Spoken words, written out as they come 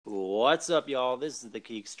What's up, y'all? This is the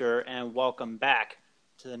Geekster, and welcome back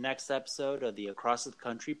to the next episode of the Across the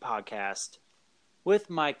Country podcast with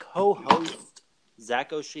my co-host,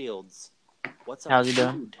 Zach O'Shields. What's up, How's he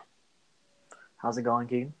doing? dude? How's it going,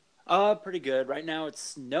 Keegan? Pretty good. Right now it's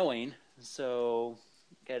snowing, so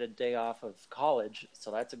get a day off of college, so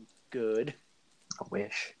that's good.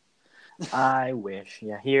 I wish.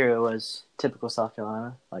 Yeah, here it was typical South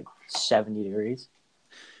Carolina, like 70 degrees.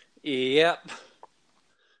 Yep.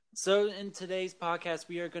 So in today's podcast,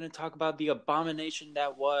 we are going to talk about the abomination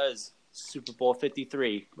that was Super Bowl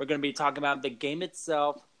 53. We're going to be talking about the game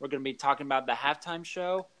itself. We're going to be talking about the halftime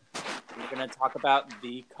show. We're going to talk about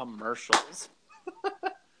the commercials.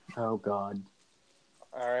 Oh, God.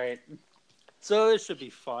 All right. So this should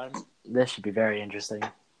be fun. This should be very interesting.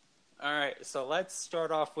 All right. So let's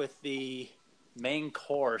start off with the main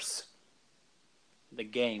course, the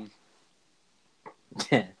game.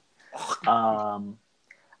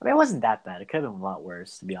 I mean, it wasn't that bad. It could have been a lot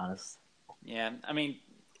worse, to be honest. Yeah, I mean,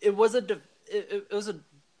 it was a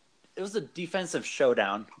defensive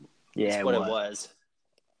showdown. Yeah, That's what it was.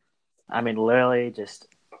 I mean, literally, just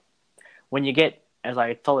when you get, as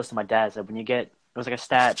I told this to my dad, said when you get, it was like a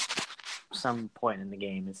stat, some point in the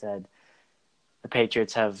game. It said the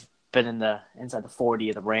Patriots have been inside the 40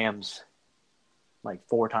 of the Rams, like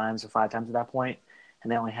 4 times or 5 times at that point,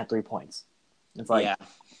 and they only had 3 points. It's like, yeah.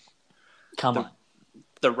 Come on.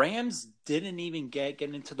 The Rams didn't even get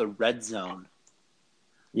into the red zone.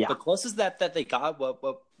 Yeah. The closest that they got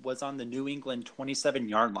what was on the New England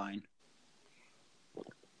 27-yard line.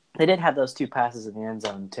 They did have those 2 passes in the end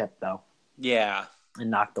zone tipped, though. Yeah.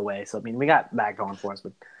 And knocked away. So, I mean, we got that going for us.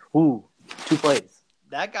 But, 2 plays.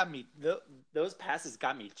 That got me – those passes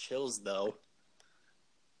got me chills, though.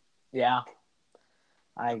 Yeah.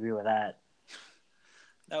 I agree with that.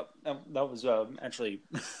 That was actually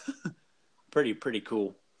pretty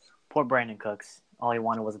cool. Poor Brandon Cooks. All he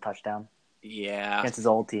wanted was a touchdown. Yeah. Against his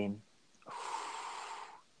old team.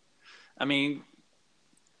 I mean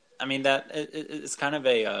that it's kind of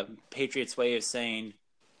a Patriots way of saying,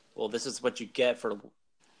 well, this is what you get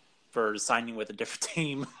for signing with a different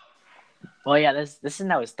team. Well, yeah, this is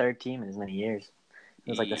now his 3rd team in as many years. It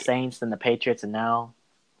was like the Saints, then the Patriots, and now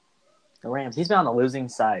the Rams. He's been on the losing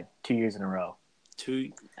side 2 years in a row.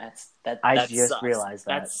 I just sucks. realized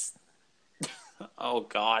that. Oh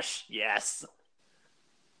gosh, yes.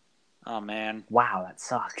 Oh man. Wow, that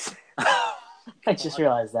sucks. I just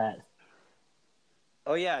realized that.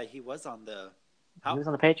 Oh yeah, he was on the. He was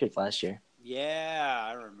on the Patriots last year. Yeah,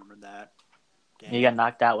 I remember that. Dang. He got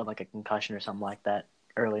knocked out with like a concussion or something like that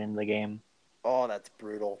early in the game. Oh, that's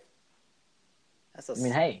brutal. I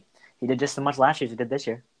mean, hey, he did just as much last year as he did this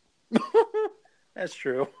year. That's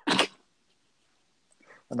true. That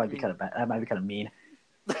might be kind of bad. That might be kind of mean.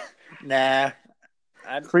 Nah.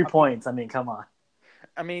 3 points. I mean, come on.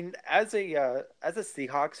 I mean, as a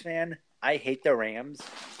Seahawks fan, I hate the Rams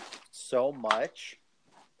so much.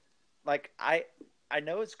 Like I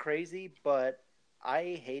know it's crazy, but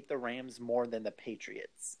I hate the Rams more than the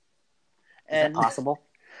Patriots. Is that possible?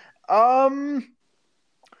 I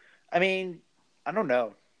mean, I don't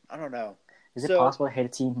know. Is it possible to hate a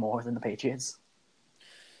team more than the Patriots?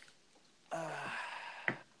 I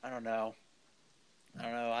don't know.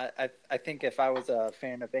 I think if I was a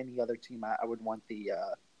fan of any other team, I would want the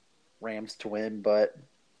Rams to win, but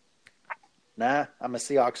nah, I'm a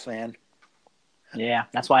Seahawks fan. Yeah,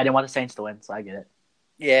 that's why I didn't want the Saints to win, so I get it.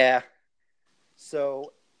 Yeah.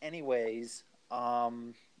 So, anyways,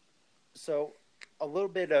 so a little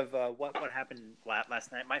bit of what happened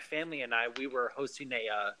last night. My family and I, we were hosting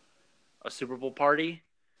a Super Bowl party.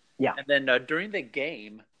 Yeah. And then during the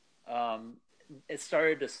game, it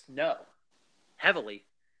started to snow heavily,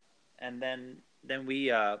 and then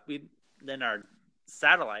our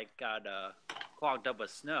satellite got clogged up with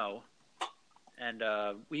snow, and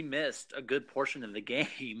we missed a good portion of the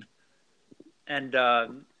game. And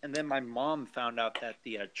then my mom found out that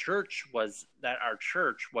our church was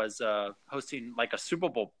hosting like a Super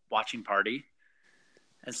Bowl watching party,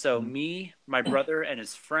 and so me, my brother, and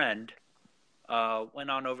his friend went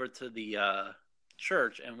on over to the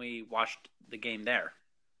church, and we watched the game there.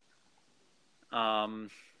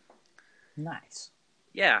 Nice.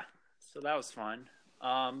 Yeah, so that was fun.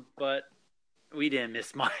 But we didn't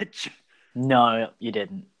miss much. No, you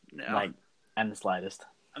didn't. No. Like, and the slightest.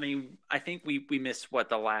 I mean, I think we missed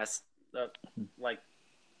the last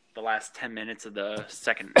 10 minutes of the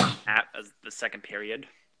second half, the second period,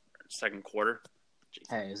 second quarter. Jeez.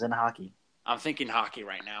 Hey, it's in hockey. I'm thinking hockey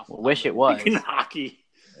right now. Well, wish it was. Thinking hockey.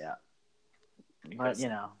 Yeah. But, you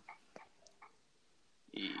know.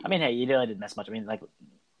 I mean, hey, you really didn't miss much. I mean, like,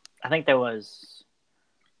 I think there was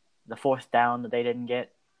the fourth down that they didn't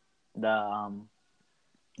get, the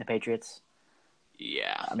Patriots.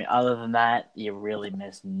 Yeah. I mean, other than that, you really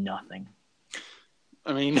missed nothing.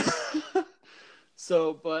 I mean,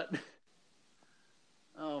 but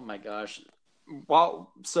oh my gosh.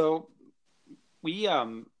 Well, so we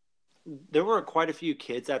there were quite a few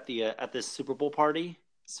kids at this Super Bowl party.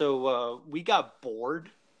 So we got bored.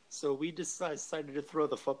 So we decided to throw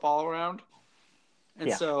the football around. And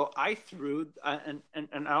Yeah. so I threw and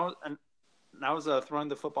I was throwing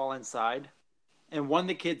the football inside, and one of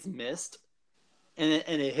the kids missed, and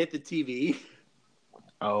it hit the TV.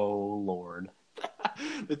 Oh Lord.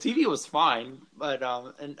 The TV was fine, but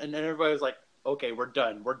and everybody was like, "Okay, we're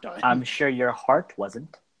done. We're done." I'm sure your heart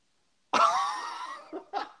wasn't.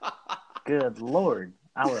 Good Lord.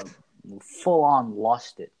 I would have full on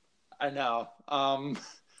lost it. I know.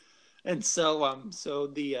 And so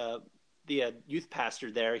the youth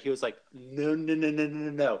pastor there, he was like, "No, no, no, no, no,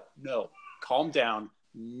 no, no, calm down.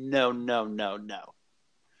 No, no, no, no."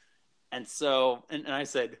 And so, and I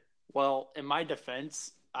said, "Well, in my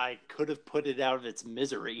defense, I could have put it out of its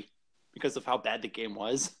misery because of how bad the game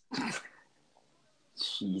was."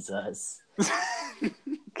 Jesus.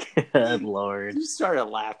 Good Lord. You started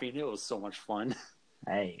laughing. It was so much fun.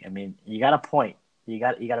 Hey, I mean, you got a point. You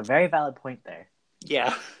got a very valid point there.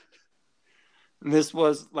 Yeah. And this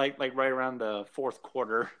was like right around the fourth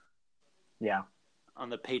quarter. Yeah. On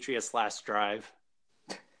the Patriots' last drive.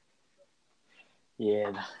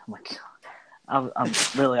 Yeah. Oh my God.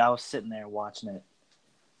 I was sitting there watching it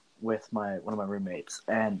with one of my roommates,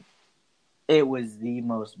 and it was the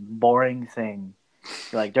most boring thing.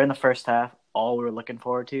 Like during the first half, all we were looking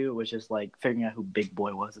forward to was just like figuring out who Big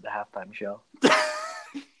Boy was at the halftime show.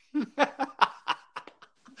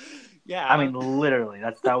 Yeah. I mean, literally,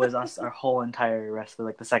 that was us our whole entire rest of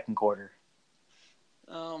like the second quarter.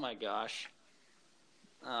 Oh my gosh.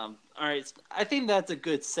 All right, I think that's a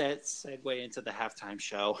good segue into the halftime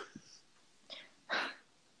show.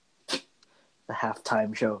 The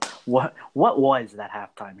halftime show. What was that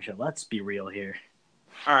halftime show? Let's be real here.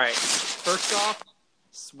 All right. First off,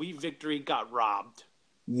 Sweet Victory got robbed.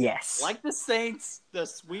 Yes. Like the Saints, the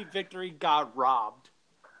Sweet Victory got robbed.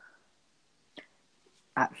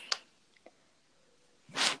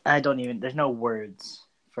 I don't even. There's no words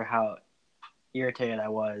for how irritated I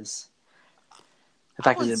was. The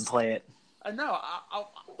fact they didn't play it. No,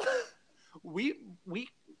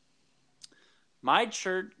 my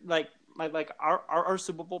church, our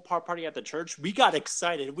Super Bowl party at the church, we got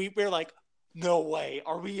excited. We were like, no way,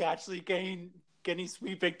 are we actually getting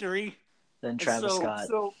Sweet Victory? Then Travis Scott.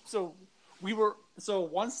 So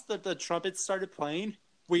once the trumpets started playing,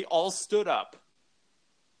 we all stood up.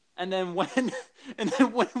 And then when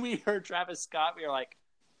we heard Travis Scott,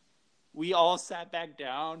 we all sat back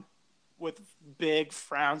down with big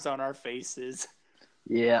frowns on our faces.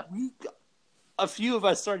 Yeah. A few of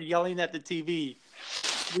us started yelling at the TV,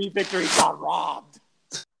 "Sweet Victory got robbed."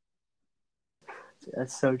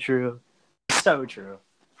 That's so true. So true.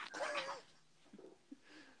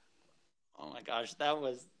 Oh my gosh, that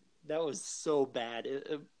was so bad.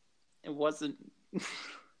 It wasn't.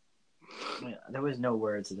 There was no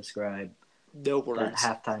words to describe No words.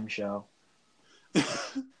 That halftime show.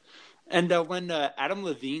 And when Adam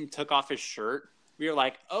Levine took off his shirt, we were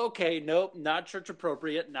like, okay, nope, not church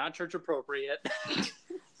appropriate, not church appropriate.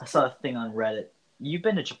 I saw a thing on Reddit. You've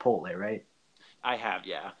been to Chipotle, right? I have,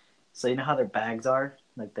 yeah. So you know how their bags are?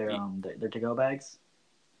 Like their to-go bags?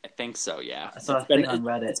 I think so, yeah. I saw a thing on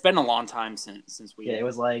Reddit. It's been a long time since we... Yeah, it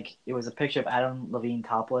was a picture of Adam Levine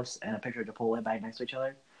topless and a picture of Chipotle bag next to each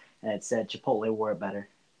other. And it said, Chipotle wore it better.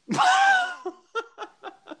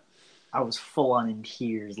 I was full on in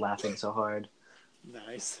tears laughing so hard.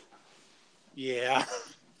 Nice. Yeah.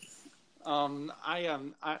 I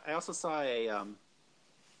also saw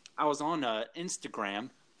I was on Instagram.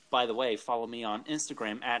 By the way, follow me on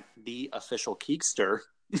Instagram at the official Keekster.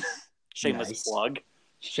 Shameless plug.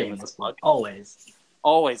 Shameless plug.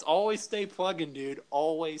 Always stay plugging, dude.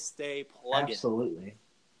 Always stay plugging. Absolutely.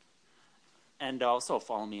 And also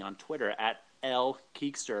follow me on Twitter at L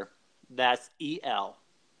Keekster. That's EL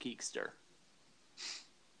Keekster.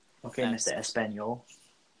 Okay, Mr. Espanol.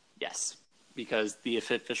 Yes, because the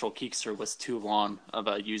official Keekster was too long of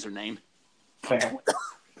a username.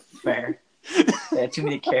 Fair. They had too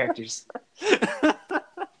many characters.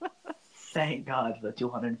 Thank God for the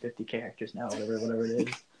 250 characters now, whatever it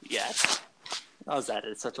is. Yes. I was at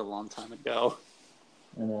it such a long time ago.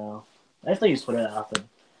 I know. I still use Twitter that often.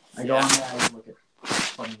 I go on there and look at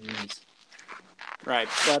funny memes. Right,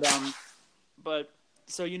 but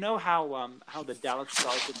so you know how the Dallas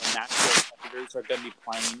Stars and the Nashville Predators are going to be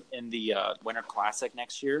playing in the Winter Classic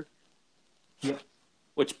next year? Yep.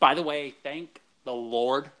 Which, by the way, thank the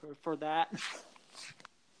Lord for that.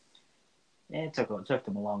 Yeah, it took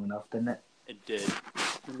them long enough, didn't it? It did.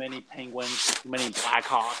 Too many Penguins, too many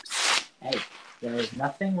Blackhawks. Hey, there is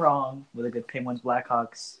nothing wrong with a good Penguins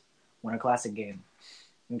Blackhawks Winter Classic game.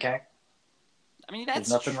 Okay? I mean, There's that's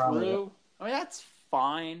nothing wrong with it. true. I mean, that's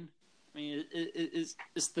fine. I mean,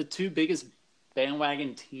 it's the two biggest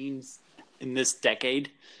bandwagon teams in this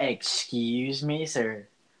decade. Excuse me, sir.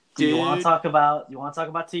 Do Dude. you want to talk about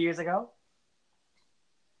 2 years ago?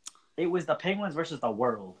 It was the Penguins versus the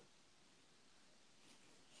world.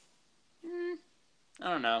 I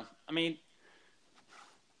don't know. I mean,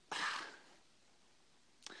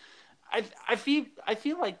 I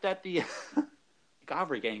feel like that the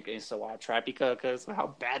Gobber game getting so off track because of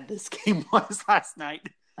how bad this game was last night.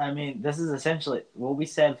 I mean, this is essentially what we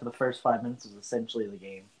said for the first 5 minutes was essentially the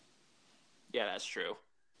game. Yeah, that's true.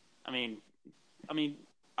 I mean,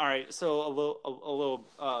 all right. So a little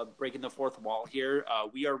breaking the fourth wall here.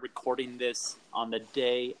 We are recording this on the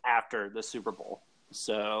day after the Super Bowl.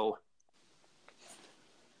 So,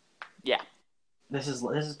 yeah. This is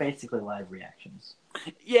basically live reactions.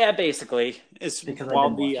 Yeah, basically. It's Because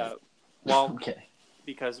okay.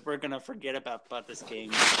 Because we're gonna forget about this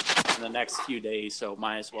game in the next few days, so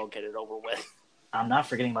might as well get it over with. I'm not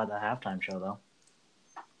forgetting about the halftime show though.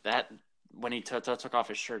 That when he took off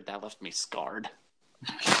his shirt, that left me scarred.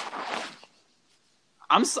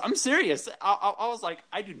 I'm serious. I was like,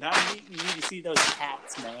 I do not need to see those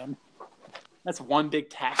tats, man. That's one big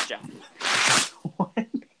tat job. One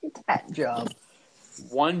big tat job.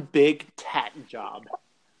 One big tat job.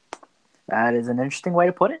 That is an interesting way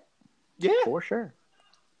to put it. Yeah, for sure.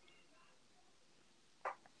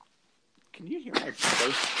 Can you hear my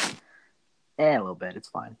brother? Yeah, a little bit. It's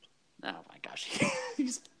fine. Oh my gosh,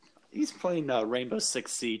 he's playing Rainbow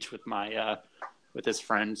Six Siege with my with his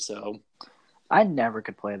friend. So I never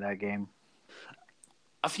could play that game.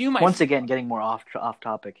 A few of my once again getting more off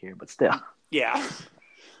topic here, but still. Yeah,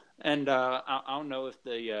 and I don't know if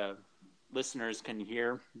the listeners can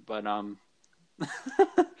hear, but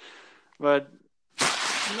but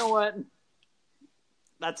you know what?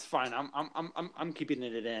 That's fine. I'm keeping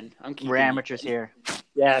it in. We're amateurs here.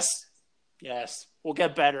 Yes. We'll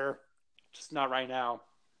get better, just not right now.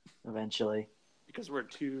 Eventually, because we're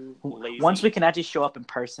too lazy. Once we can actually show up in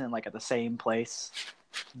person, like at the same place,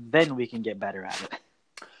 then we can get better at it.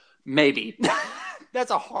 Maybe.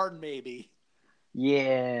 That's a hard maybe.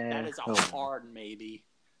 Yeah. That is a hard maybe.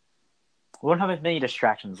 We won't have as many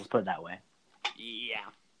distractions, let's put it that way. Yeah.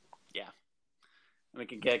 We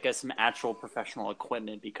can get some actual professional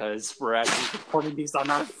equipment because we're actually recording these on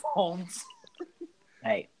our phones.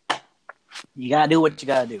 Hey. You gotta do what you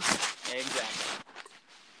gotta do.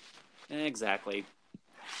 Exactly.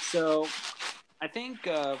 So, I think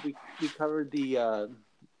we covered the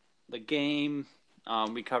game.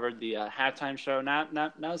 We covered the halftime show. Now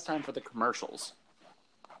it's time for the commercials.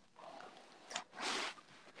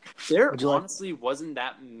 There honestly wasn't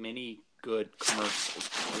that many good commercials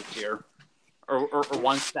this year, or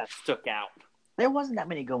ones that stuck out. There wasn't that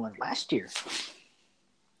many good ones last year.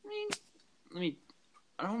 I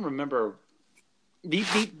don't remember.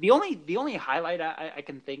 The only highlight I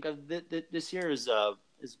can think of this year is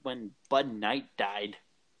when Bud Knight died.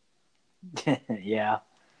 Yeah.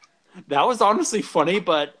 That was honestly funny,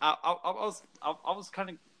 but I was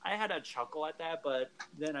kind of I had a chuckle at that, but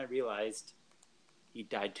then I realized he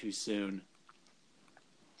died too soon.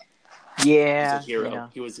 Yeah, he was a hero. You know.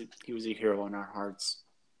 He was a hero in our hearts.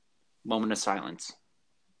 Moment of silence,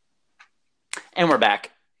 and we're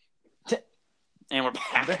back.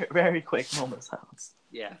 Very, very quick moment of silence.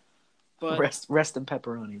 Yeah, but rest in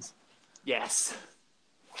pepperonis. Yes.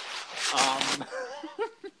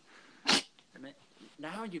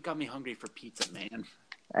 Now you got me hungry for pizza, man.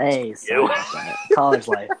 Hey, so college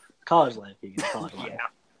life. College life, you get college life. Yeah,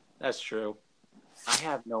 that's true. I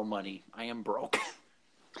have no money. I am broke.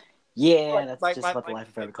 Yeah, that's just what the life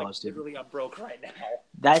of every college student. Literally, I'm broke right now.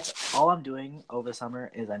 That's all I'm doing over the summer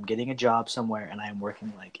is I'm getting a job somewhere and I'm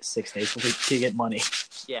working like 6 days a week to get money.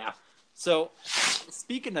 Yeah. So,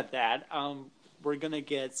 speaking of that, we're gonna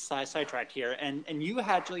get sidetracked here, and you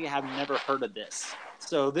actually have never heard of this,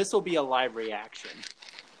 so this will be a live reaction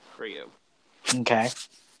for you. Okay.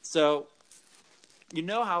 So, you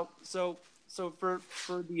know how for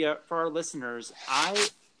our listeners,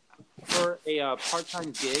 for a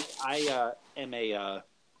part-time gig, I am a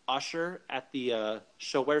usher at the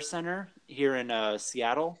Showwear Center here in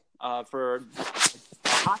Seattle for a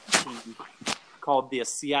hockey team called the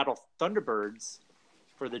Seattle Thunderbirds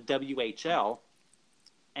for the WHL,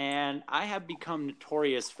 and I have become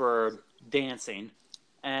notorious for dancing.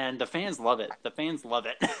 and the fans love it. The fans love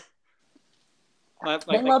it.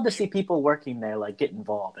 They love to see people working there like get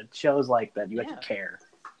involved. It shows like that you have to care.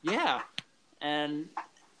 Yeah, and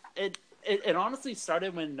it honestly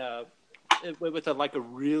started when with a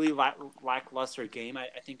really lackluster game. I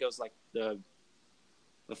think it was like the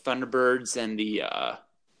Thunderbirds and the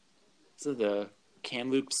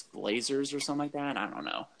Kamloops Blazers or something like that. I don't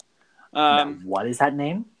know. Now, what is that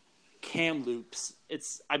name? Kamloops.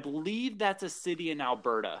 I believe that's a city in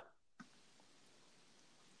Alberta.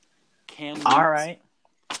 Kamloops. All right.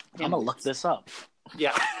 I'm going to look this up.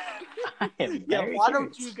 Yeah. Yeah, why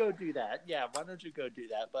don't you go do that? Yeah, why don't you go do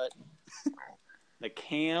that? But the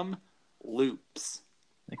Kamloops.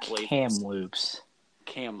 The Kamloops.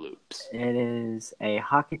 Kamloops. It is a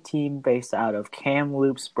hockey team based out of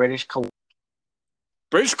Kamloops, British Columbia.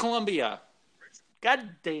 British Columbia. God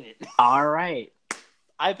dang it. All right.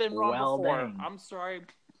 I've been wrong before. Dang. I'm sorry.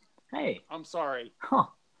 Hey. I'm sorry. Huh.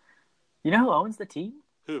 You know who owns the team?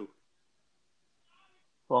 Who?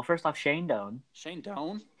 Well, first off, Shane Doan. Shane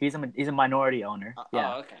Doan? He's a minority owner.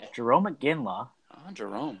 Yeah. Oh, okay. Jerome McGinley. Oh,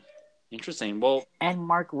 Jerome. Interesting. Well, and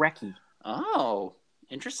Mark Recchi. Oh,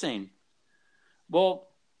 interesting. Well,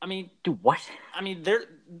 I mean, dude, what? I mean,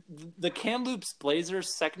 the Kamloops Blazers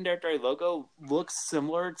secondary logo looks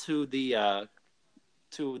similar to the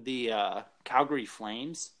Calgary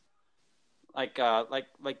Flames. Like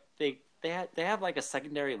they have like a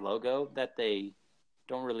secondary logo that they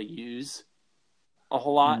don't really use a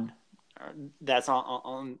whole lot. That's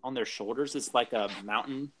on their shoulders. It's like a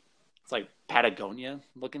mountain. It's like Patagonia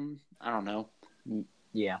looking. I don't know.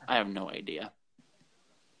 Yeah, I have no idea.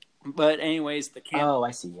 But anyways, oh,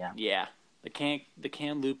 I see. Yeah, yeah. The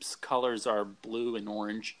Kamloops colors are blue and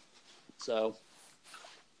orange. So,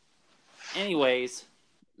 anyways,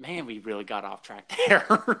 man, we really got off track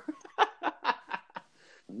there.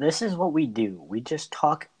 This is what we do. We just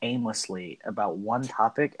talk aimlessly about one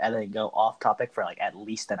topic and then go off topic for like at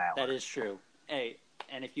least an hour. That is true. Hey,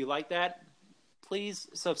 and if you like that, please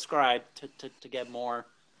subscribe to get more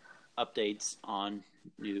updates on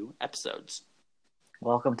new episodes.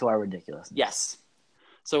 Welcome to our ridiculousness. Yes.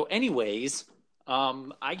 So anyways,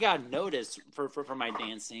 I got noticed for my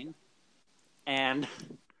dancing, and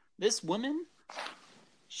this woman,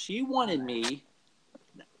 she wanted me.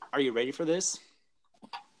 Are you ready for this?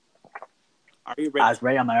 Are you ready? As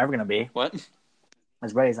ready as I'm ever gonna be. What?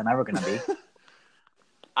 As ready as I'm ever gonna be.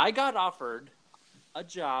 I got offered a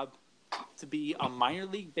job to be a minor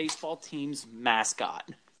league baseball team's mascot.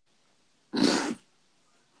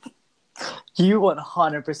 You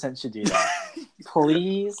 100% should do that.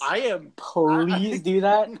 Please. Please do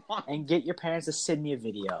that and get your parents to send me a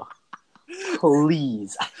video.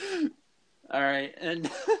 Please. All right,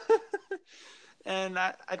 and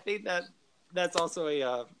I think that's also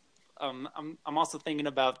a I'm also thinking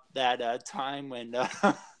about that time when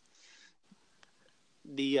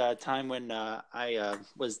the time when I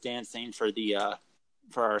was dancing for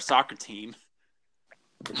our soccer team.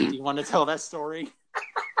 Do you want to tell that story?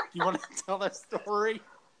 You want to tell that story?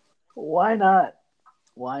 Why not?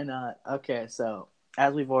 Why not? Okay, so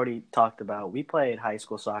as we've already talked about, we played high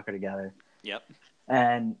school soccer together. Yep.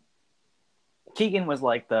 And Keegan was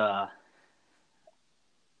like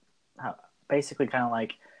basically kind of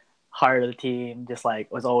like heart of the team, just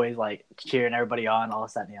like was always like cheering everybody on, all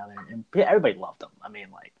this, that, and the other. And everybody loved him. I mean,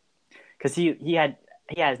 like, because he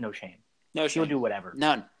has no shame. No shame. He'll do whatever.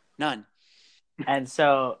 None. And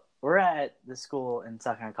so we're at the school in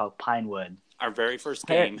South Carolina called Pinewood. Our very first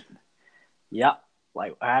game. Yep.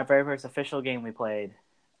 Like our very first official game we played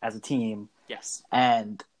as a team. Yes.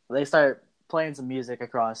 And they start playing some music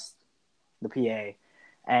across the PA,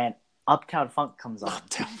 and Uptown Funk comes on.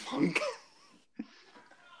 Uptown Funk.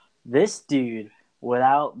 This dude,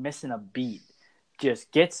 without missing a beat,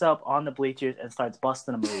 just gets up on the bleachers and starts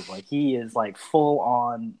busting a move. Like he is like full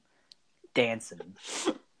on dancing.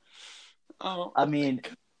 Oh, I mean,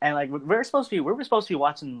 and like we were supposed to be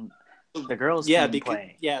watching the girls' team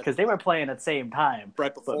play, because they were playing at the same time.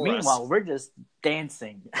 Right before but meanwhile, we're just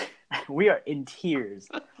dancing. We are in tears,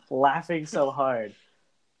 laughing so hard.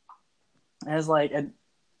 And it's like, and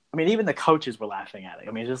I mean, even the coaches were laughing at it.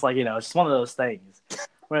 I mean, it's just like, it's just one of those things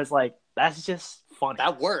where it's like, that's just funny.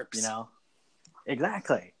 That works.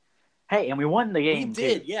 Exactly. Hey, and we won the game. We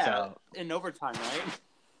did, too, yeah. So. In overtime, right?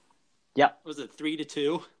 Yep. Was it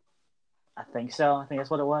 3-2? I think so. I think that's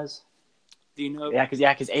what it was. Do you know? Yeah,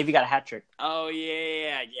 because Avi got a hat trick. Oh,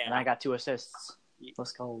 yeah. And I got 2 assists.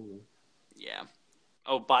 Let's go. Yeah.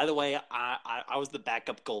 Oh, by the way, I was the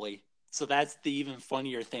backup goalie. So that's the even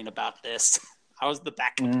funnier thing about this. I was the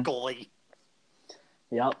backup goalie.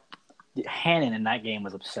 Yep. Hannon in that game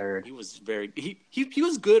was absurd. He was he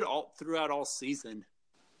was good all throughout all season.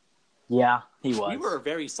 Yeah, he was. We were a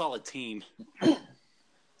very solid team.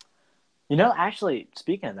 You know, actually,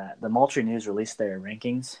 speaking of that, the Moultrie News released their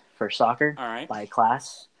rankings for soccer All right. by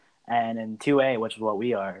class, and in 2A, which is what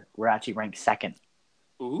we are, we're actually ranked second.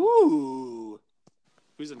 Ooh,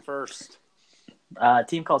 who's in first? A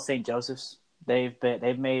team called St. Joseph's. They've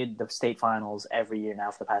made the state finals every year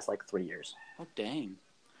now for the past 3 years. Oh dang!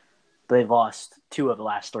 They've lost 2 of the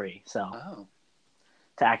last 3, so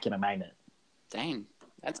to Acumen Magnet. Dang,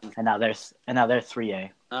 and now they're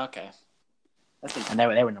 3A. Okay. And they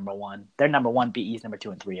were number 1. They're number 1. BE's number 2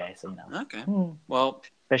 and 3A. So Okay. Well,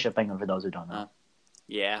 Bishop England for those who don't know.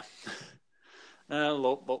 Yeah.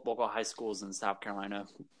 Local high schools in South Carolina.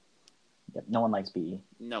 Yep, no one likes BE.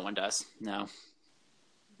 No one does. No.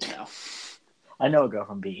 I know a girl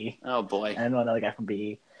from BE. Oh boy. I know another guy from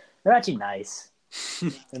BE. They're actually nice.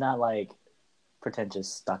 They're not like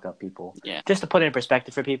pretentious, stuck-up people. Yeah. Just to put it in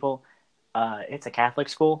perspective for people, it's a Catholic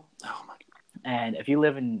school. Oh my. And if you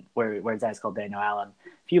live in where it's at, it's called Daniel Allen.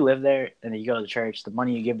 If you live there and then you go to the church, the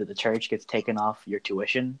money you give to the church gets taken off your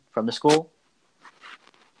tuition from the school.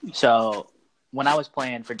 So when I was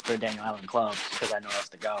playing for Daniel Allen clubs, because I know else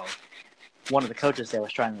to go, one of the coaches there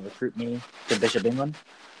was trying to recruit me to Bishop England.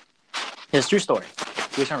 It's a true story.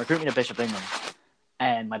 He was trying to recruit me to Bishop England.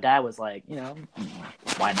 And my dad was like,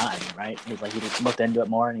 why not, right? He's like, he just looked into it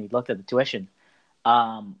more and he looked at the tuition.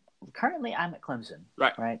 Currently, I'm at Clemson,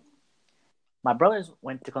 right? My brothers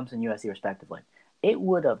went to Clemson, USC, respectively. It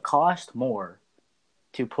would have cost more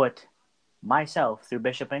to put myself through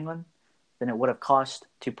Bishop England than it would have cost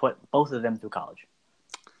to put both of them through college.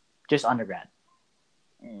 Just undergrad.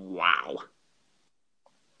 Wow.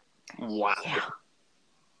 Yeah.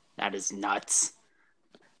 That is nuts.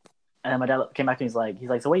 And then my dad came back to me, he's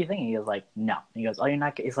like, so what are you thinking? He was like, no. He goes, oh, you're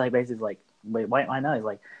not, it's like, basically like, wait, why not? He's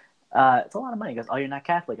like, it's a lot of money. He goes, oh, you're not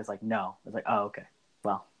Catholic? It's like, no. It's like, oh, okay.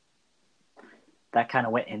 Well, that kind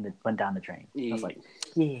of went down the drain. I was like,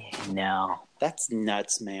 yeah, no. That's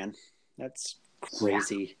nuts, man. That's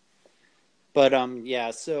crazy. But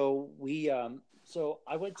so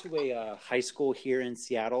I went to a high school here in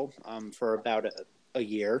Seattle for about a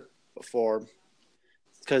year before,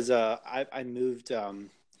 because I moved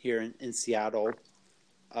here in Seattle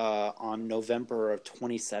on November of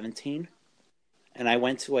 2017, and I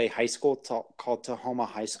went to a high school called Tahoma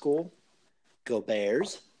High School. Go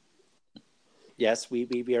Bears! Yes, we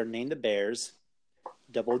are named the Bears.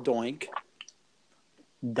 Double doink.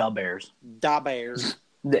 The Bears. Da Bears.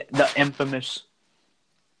 The infamous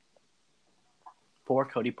poor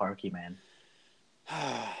Cody Parkey, man.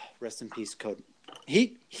 Rest in peace, Cody.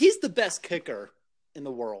 He's the best kicker in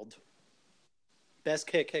the world. Best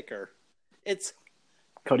kicker. It's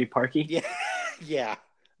Cody Parkey? Yeah.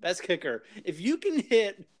 Best kicker. If you can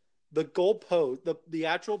hit the goal post, the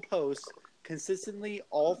actual post consistently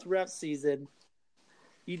all throughout season,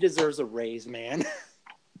 he deserves a raise, man.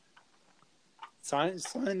 Sign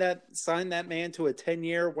that man to a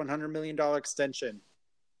 10-year, $100 million extension.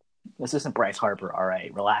 This isn't Bryce Harper. All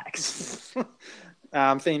right, relax.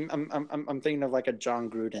 I'm thinking of like a John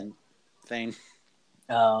Gruden thing.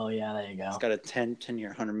 Oh yeah, there you go. He's got a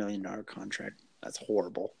 10-year, $100 million contract. That's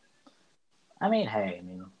horrible. I mean, hey,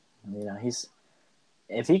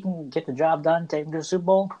 if he can get the job done, take him to the Super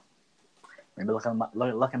Bowl. Maybe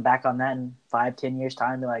looking back on that in 5-10 years'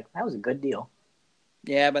 time, be like, that was a good deal.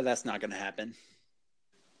 Yeah, but that's not going to happen.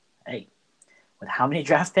 Hey, with how many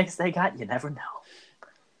draft picks they got, you never know.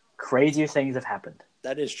 Crazier things have happened.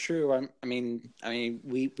 That is true. I mean,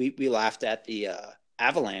 we laughed at the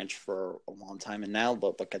Avalanche for a long time, and now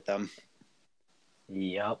look at them.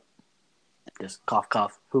 Yep. Just cough,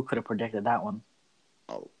 cough. Who could have predicted that one?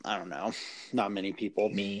 Oh, I don't know. Not many people.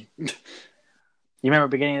 Me. You remember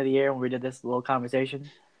beginning of the year when we did this little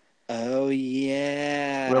conversation? Oh,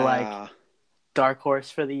 yeah. We're like, dark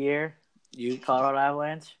horse for the year. You Colorado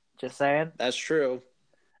Avalanche. Just saying. That's true.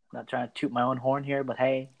 Not trying to toot my own horn here, but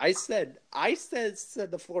hey. I said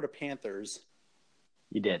the Florida Panthers.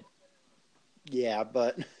 You did. Yeah,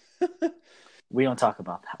 but we don't talk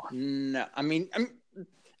about that one. No, I mean,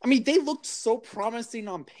 they looked so promising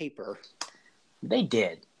on paper. They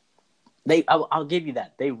did. I'll give you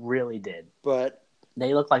that. They really did. But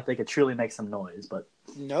they looked like they could truly make some noise, but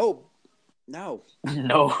no, not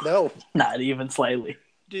even slightly.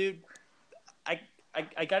 Dude,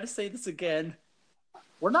 I got to say this again.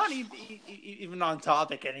 We're not even on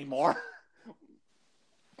topic anymore.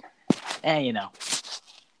 And you know.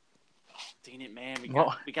 Dang it, man.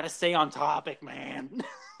 We got to stay on topic, man.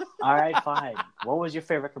 All right, fine. What was your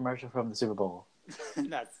favorite commercial from the Super Bowl?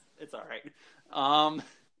 It's all right.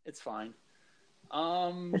 It's fine.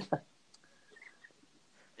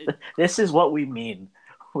 It, This is what we mean.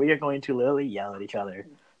 We are going to literally yell at each other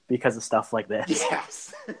because of stuff like this.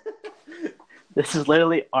 yes. This is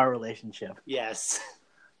literally our relationship. Yes.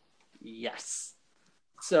 Yes.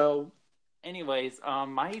 So, anyways,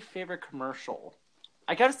 my favorite commercial,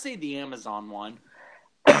 I gotta say the Amazon one.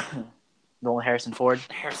 The one with Harrison Ford.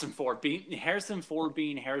 Harrison Ford being Harrison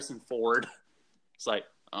Ford. It's like,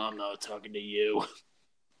 I'm not talking to you.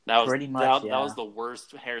 That was Pretty much, that yeah. was the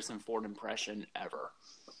worst Harrison Ford impression ever.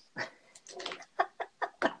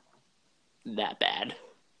 That bad.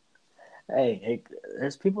 Hey,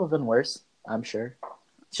 there's people who've done worse, I'm sure.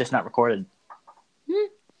 It's just not recorded.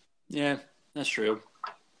 Yeah, that's true.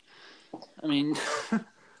 I mean,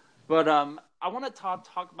 but I want to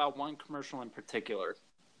talk about one commercial in particular.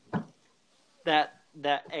 That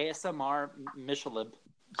ASMR Michelob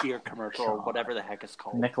beer commercial, or whatever the heck it's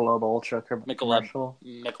called. Michelob Ultra commercial.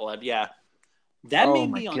 Michelob, yeah. That Oh made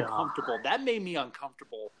my me God. uncomfortable. That made me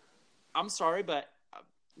uncomfortable. I'm sorry, but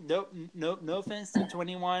no offense to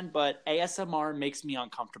anyone, but ASMR makes me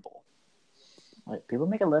uncomfortable. Like, people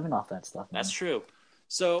make a living off that stuff. Man. That's true.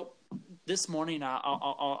 So this morning, I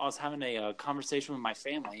was having a conversation with my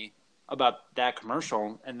family about that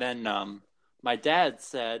commercial, and then my dad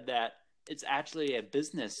said that it's actually a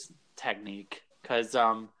business technique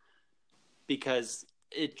because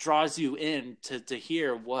it draws you in to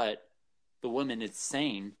hear what the woman is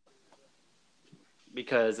saying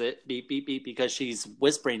because it beep beep beep because she's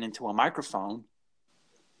whispering into a microphone,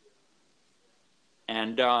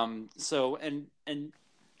 and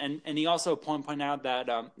and he also pointed out that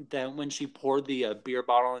that when she poured the beer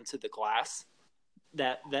bottle into the glass,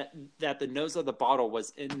 that the nose of the bottle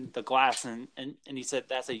was in the glass, and he said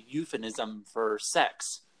that's a euphemism for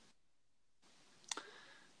sex.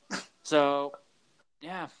 So,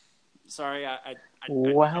 yeah, sorry,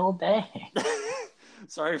 Well, dang.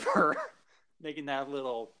 sorry for making that a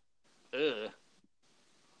little. Ugh.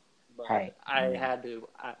 But Hey, I had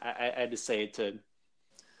to say it to.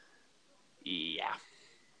 Yeah.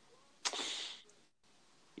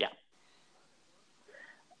 Yeah.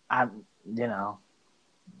 You know,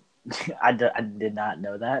 I did not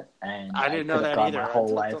know that, and I didn't know could have that gone either. my whole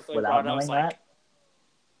Until life they without brought it up, I was knowing like, that.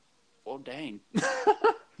 well, dang.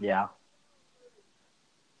 Yeah.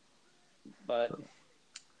 But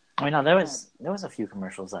I mean, no, there was a few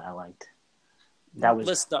commercials that I liked. That was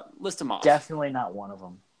list them off. definitely not one of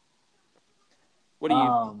them. What do you?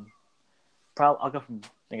 I'll go from,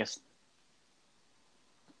 I guess,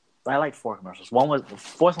 I liked 4 commercials. The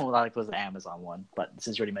fourth one I liked was the Amazon one, but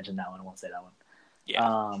since you already mentioned that one, I won't say that one.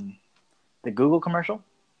 Yeah. The Google commercial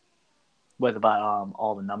with about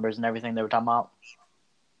all the numbers and everything they were talking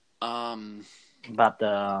about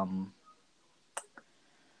the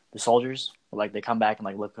soldiers, like they come back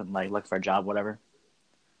and look for a job, whatever.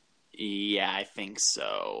 Yeah, I think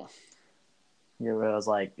so. It was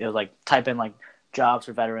like type in like jobs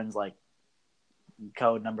for veterans, like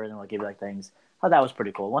code numbers, and like give you like things. Oh, that was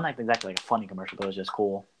pretty cool. It wasn't exactly like a funny commercial, but it was just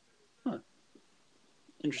cool. Huh.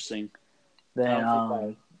 Interesting. Then I don't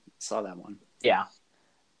think I saw that one. Yeah,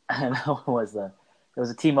 and it was a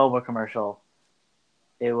T-Mobile commercial.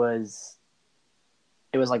 It was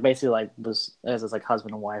like basically like was like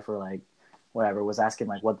husband and wife or like whatever was asking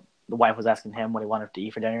like what the wife was asking him what he wanted to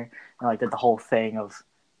eat for dinner, and like did the whole thing of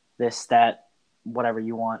this, that, whatever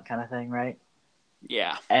you want kind of thing, right?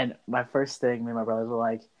 Yeah. And my first thing, me and my brothers were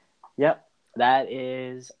like, "Yep, that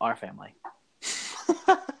is our family,"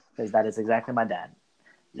 because that is exactly my dad.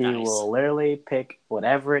 He Nice. will literally pick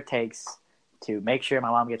whatever it takes to make sure my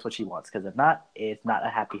mom gets what she wants. Because if not, it's not a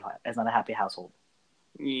happy household.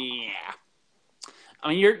 Yeah. I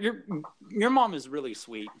mean, your mom is really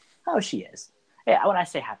sweet. Oh, she is. Yeah, when I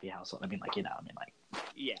say happy household, I mean like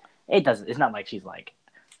Yeah. It's not like she's like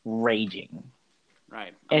raging.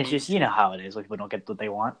 Right. It's just how it is when people don't get what they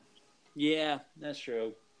want. Yeah, that's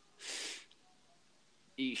true.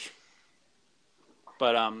 Eesh.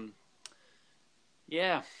 But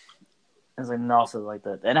yeah. And then also like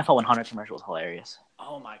the NFL 100 commercial was hilarious.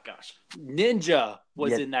 Oh my gosh, Ninja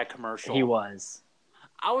was in that commercial. He was.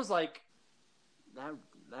 I was like,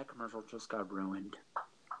 that commercial just got ruined.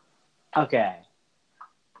 Okay.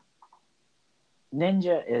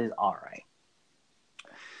 Ninja is alright.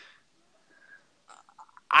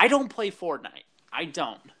 I don't play Fortnite. I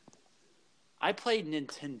don't. I play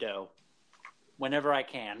Nintendo whenever I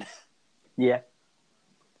can. Yeah.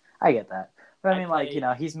 I get that. But I mean,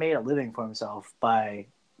 play- he's made a living for himself by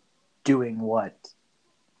doing what?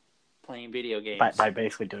 Playing video games. By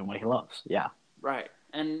basically doing what he loves. Yeah. Right.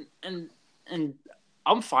 And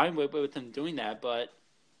I'm fine with him doing that, but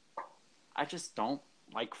I just don't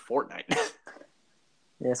like Fortnite.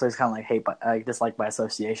 Yeah, so he's kind of like dislike by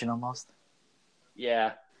association almost.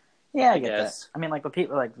 Yeah, Yeah, I I get guess. that. I mean, like, but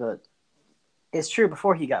people it's true.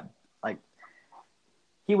 Before he got like,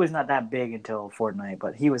 he was not that big until Fortnite,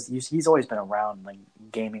 but he's always been around like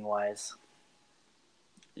gaming wise.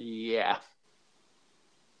 Yeah.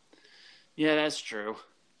 Yeah, that's true.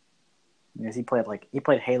 Because he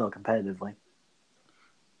played Halo competitively.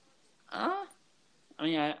 I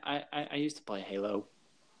mean, I used to play Halo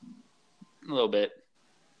a little bit.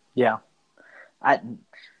 Yeah,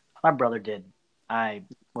 my brother did. I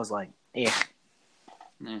was like, yeah.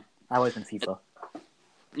 I was in FIFA.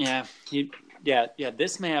 Yeah,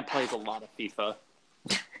 This man plays a lot of FIFA.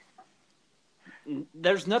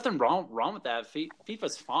 There's nothing wrong with that.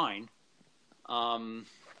 FIFA's fine. No,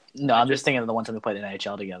 I'm just thinking of the one time we played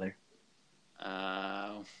NHL together.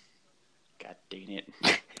 God dang it.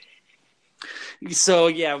 So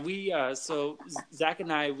yeah, so Zach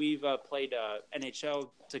and I we've played NHL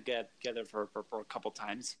together for a couple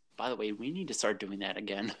times. By the way, we need to start doing that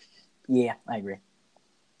again. Yeah, I agree.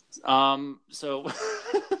 So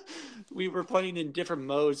we were playing in different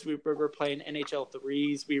modes. We were playing NHL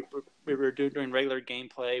threes. We were doing regular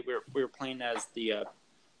gameplay. We were playing as the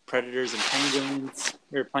Predators and Penguins.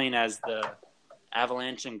 We were playing as the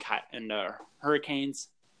Avalanche and Hurricanes.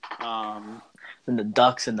 And the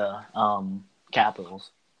Ducks and the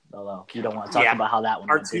Capitals. Although you don't want to talk about how that one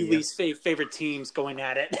our went, two least favorite teams going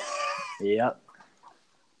at it. Yep.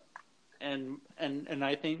 And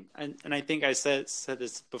I think I said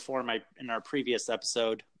this before in our previous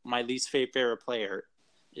episode. My least favorite player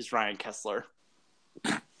is Ryan Kessler.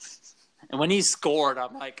 And when he scored,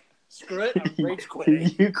 I'm like, screw it, I'm rage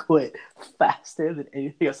quitting. You quit faster than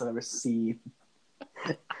anything else I've ever seen.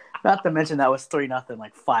 Not to mention that was 3-0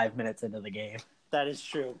 like 5 minutes into the game. That is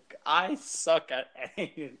true. I suck at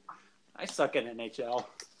NHL.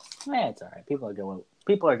 Yeah, it's all right. People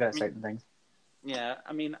are good at certain things. Yeah,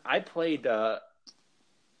 I mean, I played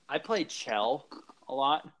Shell a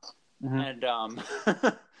lot, and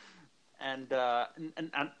and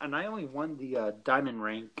I only won the diamond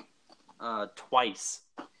rank twice.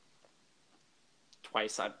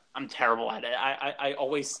 I'm terrible at it. I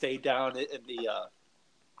always stay down in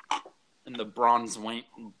the bronze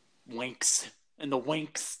winks. In the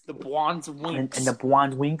winks. The bronze winks. And the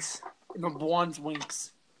bronze winks. In the bronze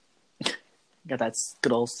winks. Got that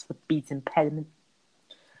good old speech impediment.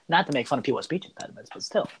 Not to make fun of people with speech impediments, but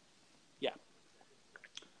still. Yeah.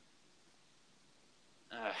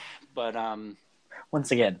 But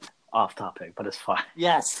once again, off topic, but it's fine.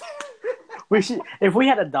 Yes. We should, if we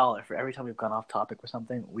had $1 for every time we've gone off topic or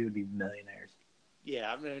something, we would be millionaires.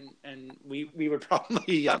 Yeah, and we would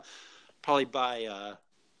probably buy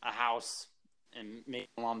a house and maybe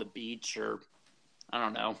along the beach, or I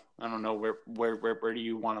don't know where do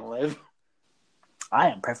you want to live? I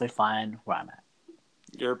am perfectly fine where I'm at.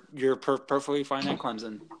 You're perfectly fine at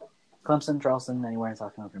Clemson. Clemson, Charleston, anywhere in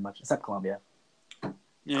South Carolina, pretty much, except Columbia.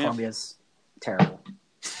 Yeah. Columbia's terrible.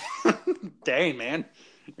 Dang, man,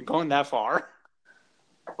 you're going that far.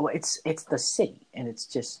 Well, it's the city, and it's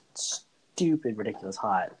just stupid, ridiculous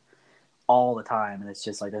hot all the time, and it's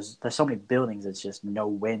just like there's so many buildings. It's just no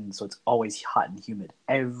wind, so it's always hot and humid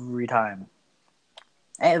every time.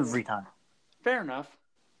 Every time. Fair enough.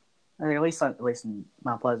 I think at least in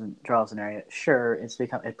Mount Pleasant, Charleston area, sure, it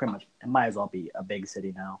might as well be a big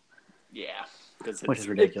city now. Yeah, which is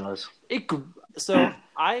ridiculous. So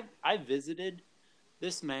I visited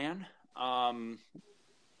this man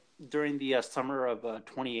during the summer of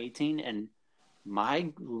 2018, and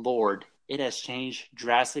my lord, it has changed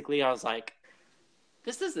drastically. I was like,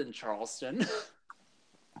 this isn't Charleston.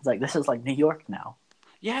 It's like this is like New York now.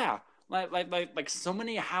 Yeah, like so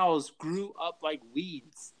many houses grew up like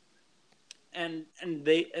weeds. And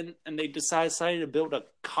they decided to build a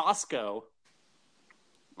Costco,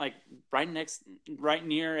 like right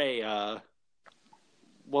near a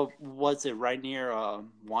what was it? Right near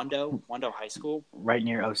Wando High School, right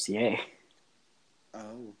near OCA.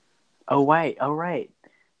 Oh wait, oh right.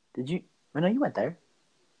 Did you? No, you went there.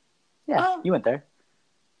 Yeah, you went there.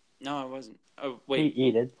 No, I wasn't. Oh wait,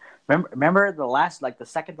 you did. Remember the last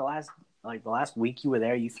week you were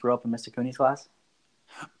there, you threw up in Mr. Cooney's class.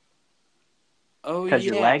 Oh, because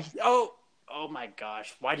your leg? Oh my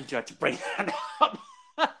gosh. Why did you have to bring that up?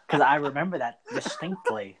 Because I remember that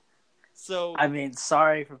distinctly. So, I mean,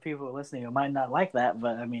 sorry for people listening who might not like that,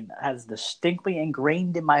 but I mean, it has distinctly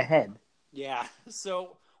ingrained in my head. Yeah.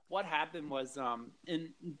 So what happened was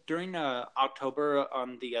during October,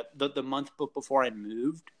 on the month before I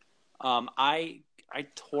moved, I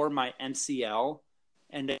tore my MCL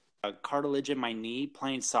and a cartilage in my knee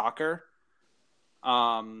playing soccer.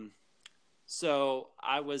 So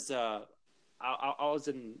I was I was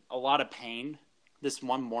in a lot of pain this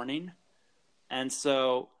one morning, and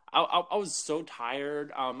so I was so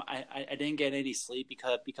tired. I didn't get any sleep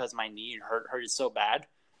because my knee hurt so bad.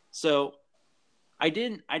 So I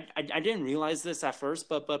didn't realize this at first,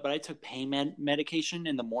 but I took pain medication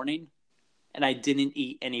in the morning, and I didn't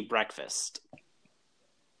eat any breakfast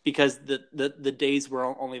because the days were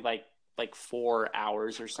only like 4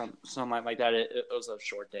 hours or something like that. It was a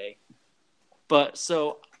short day, but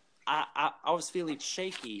so I was feeling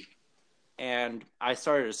shaky, and I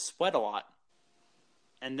started to sweat a lot,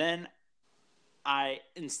 and then I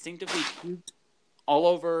instinctively puked all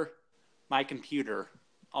over my computer,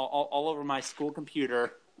 all over my school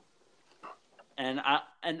computer, and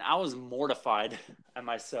I was mortified at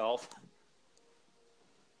myself.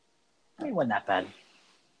 It wasn't that bad.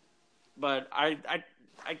 But I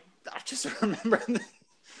just remember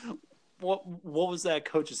what was that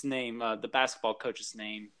coach's name? The basketball coach's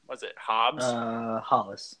name, was it Hobbs?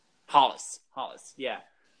 Hollis. Hollis. Yeah,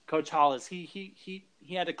 Coach Hollis. He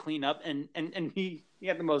had to clean up, and he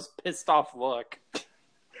had the most pissed off look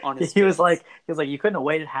on his face. He was like, you couldn't have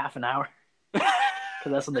waited half an hour because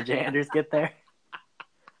that's when the janitors get there.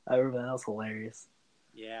 I remember that was hilarious.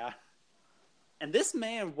 Yeah, and this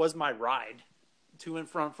man was my ride to and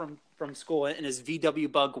from school in his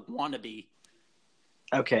VW Bug wannabe.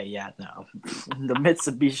 Okay, yeah, no. The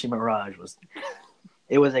Mitsubishi Mirage was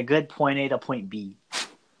a good point A to point B.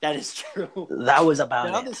 That is true. That was about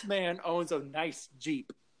it. Now this man owns a nice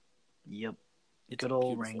Jeep. Yep. Good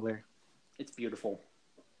old Wrangler. It's beautiful.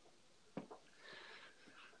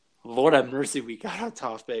 Lord have mercy, we got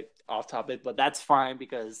off topic, but that's fine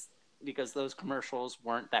because those commercials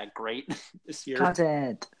weren't that great this year.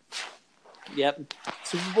 Content. Yep.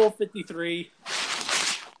 Super Bowl 53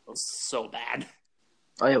 was so bad.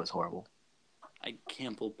 Oh, it was horrible. I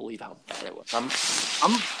can't believe how bad it was.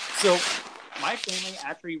 So my family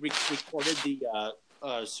actually recorded the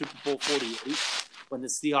Super Bowl 48 when the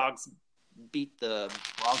Seahawks beat the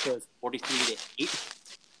Broncos 43-8.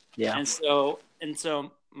 Yeah. And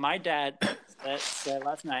so my dad said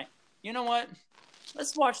last night, you know what?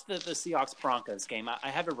 Let's watch the Seahawks Broncos game. I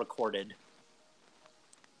have it recorded.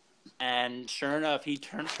 And sure enough, he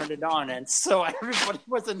turned it on, and so everybody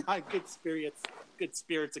was in good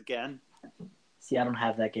spirits again. See, I don't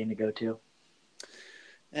have that game to go to.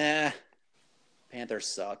 Panthers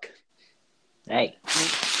suck. Hey.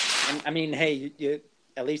 I mean, hey, you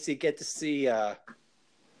at least you get to see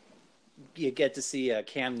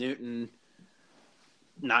Cam Newton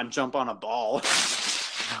not jump on a ball.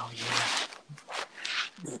 Oh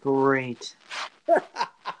yeah. Great.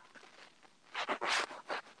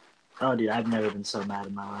 Oh, dude, I've never been so mad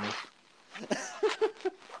in my life.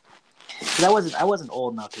 Because I wasn't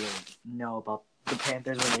old enough to really know about the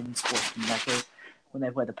Panthers when they didn't score in that case. When they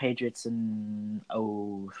played the Patriots in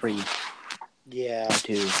 03. Yeah.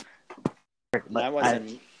 02. That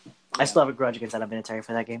wasn't. I still have a grudge against Adam Vinatieri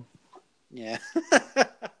for that game. Yeah.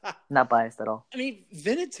 Not biased at all. I mean,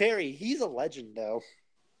 Vinatieri, he's a legend, though.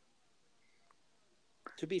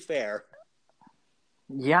 To be fair.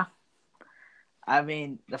 Yeah. I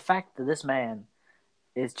mean, the fact that this man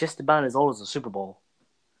is just about as old as the Super Bowl.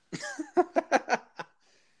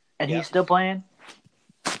 And he's still playing?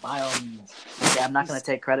 By all means. Yeah, I'm not going to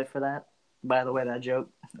take credit for that. By the way, that joke,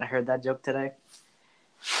 I heard that joke today.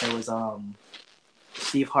 It was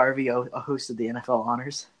Steve Harvey hosted the NFL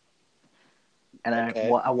Honors. And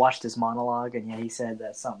I watched his monologue, and yeah, he said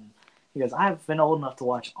that something. He goes, I've been old enough to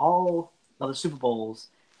watch all of the Super Bowls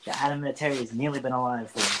that Adam Vinatieri has nearly been alive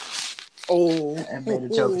for. Oh. And made a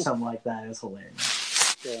joke or something like that. It was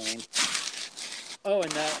hilarious. Dang. Oh,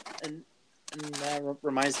 and that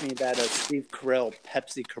reminds me of that Steve Carell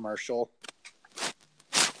Pepsi commercial.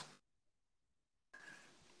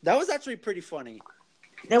 That was actually pretty funny.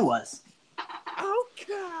 It was.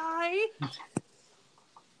 Okay.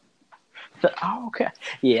 Okay.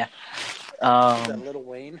 Yeah. Is that Lil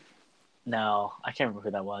Wayne? No, I can't remember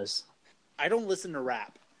who that was. I don't listen to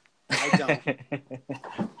rap. I don't.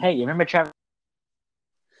 Hey, you remember Travis?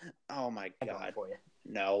 Oh my god.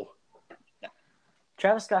 No.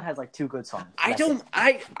 Travis Scott has like 2 good songs.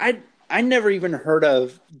 I never even heard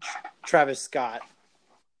of Travis Scott.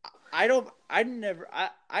 I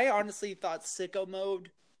honestly thought Sicko Mode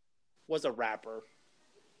was a rapper.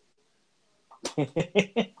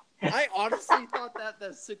 I honestly thought that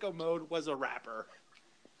Sicko Mode was a rapper.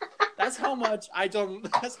 That's how much I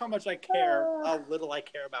care, how little I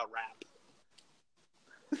care about rap.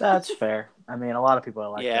 That's fair. I mean, a lot of people are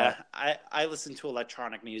like that. Yeah, I listen to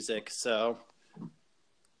electronic music, so.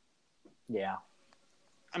 Yeah.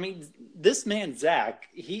 I mean, this man Zach,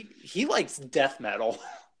 he likes death metal,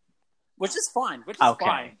 which is fine.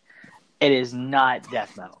 Okay. It is not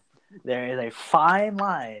death metal. There is a fine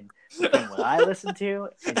line between what I listen to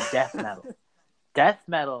and death metal. Death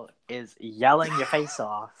metal is yelling your face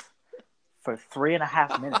off for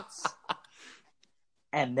 3.5 minutes,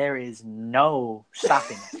 and there is no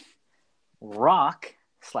stopping it.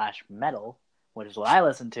 Rock/metal, which is what I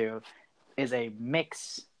listen to, is a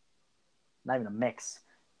mix. Not even a mix.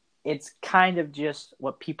 It's kind of just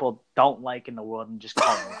what people don't like in the world and just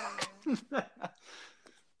call it rock.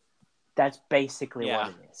 That's basically what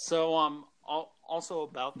it is. So also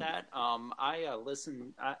about that, I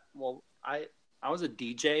listened. I was a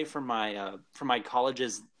DJ for my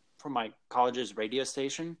college's radio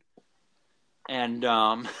station, and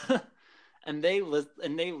and they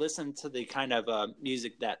listen to the kind of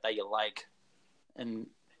music that you like, and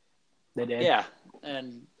they did. Yeah,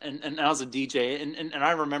 and I was a DJ, and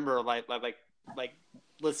I remember like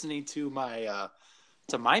listening to my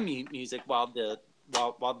music while the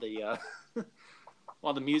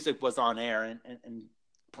while the music was on air and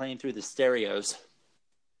playing through the stereos.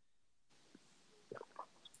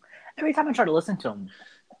 Every time I tried to listen to them,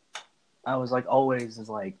 I was like, always is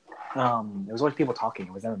like, there was always people talking.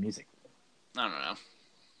 It was never music. I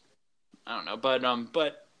don't know,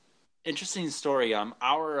 but interesting story.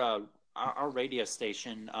 Our radio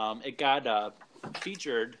station, it got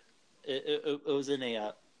featured. It was in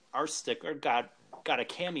a our sticker got a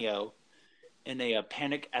cameo in a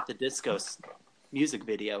Panic at the Disco music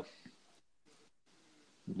video.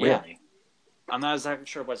 Really? Yeah. I'm not exactly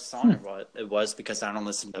sure what song it was because I don't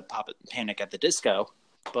listen to Panic at the Disco,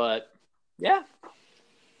 but yeah.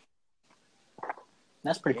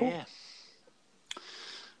 That's pretty cool. Yeah.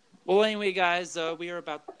 Well, anyway, guys, we are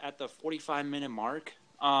about at the 45-minute mark.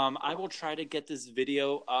 I will try to get this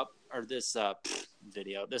video up, or this podcast.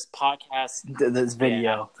 This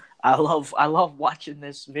video. Yeah. I love watching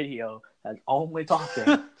this video and only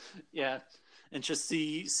talking. Yeah, and just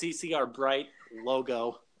see our bright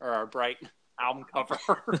logo or our bright album cover.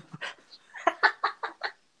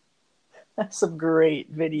 That's some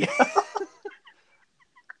great video.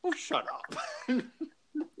 Oh, shut up.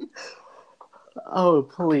 Oh,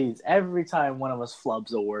 please. Every time one of us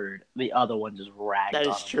flubs a word, the other one just rags on. That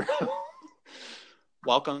is true.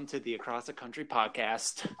 Welcome to the Across the Country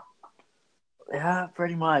podcast. Yeah,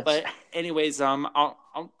 pretty much. But anyways, I'll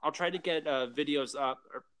try to get videos up.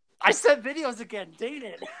 I said videos again. Dang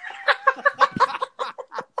it.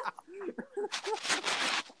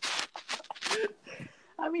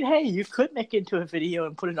 I mean, hey, you could make it into a video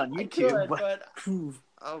and put it on YouTube. I could, but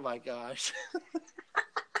oh my gosh.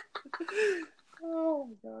 Oh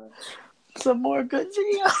my gosh. Some more good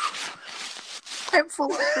videos. I'm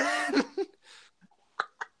full of it.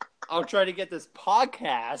 I'll try to get this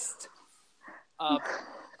podcast up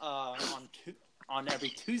on every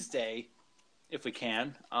Tuesday if we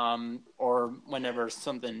can, or whenever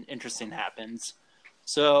something interesting happens.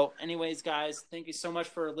 So anyways, guys, thank you so much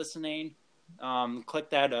for listening. Click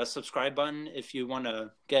that subscribe button if you want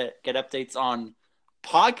to get updates on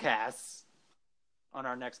podcasts on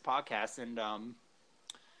our next podcast. And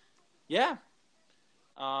yeah.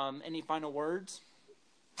 Any final words?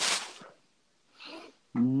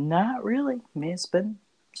 Not really. I mean, it's been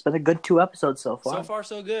a good 2 episodes so far. So far,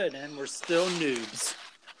 so good, and we're still noobs.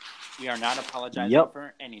 We are not apologizing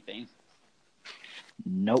for anything.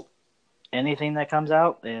 Nope. Anything that comes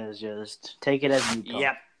out is just take it as noob talk.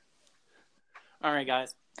 Yep. All right,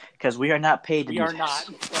 guys. Because we are not paid to do this. We are not,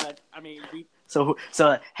 but I mean, So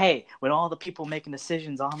hey, when all the people making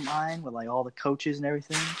decisions online, with like all the coaches and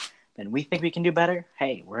everything, and we think we can do better,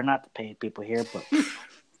 hey, we're not the paid people here, but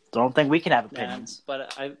don't think we can have opinions. Yeah,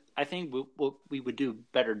 but I think we would do a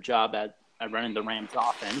better job at running the Rams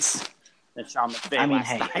offense than Sean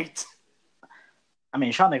McVay night. I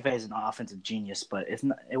mean, Sean McVay is an offensive genius, but it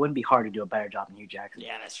wouldn't be hard to do a better job than Hugh Jackson.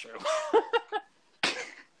 Yeah, that's true.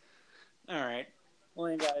 All right. Well,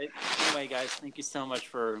 anyway, guys, thank you so much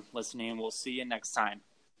for listening. We'll see you next time.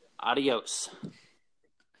 Adios.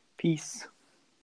 Peace.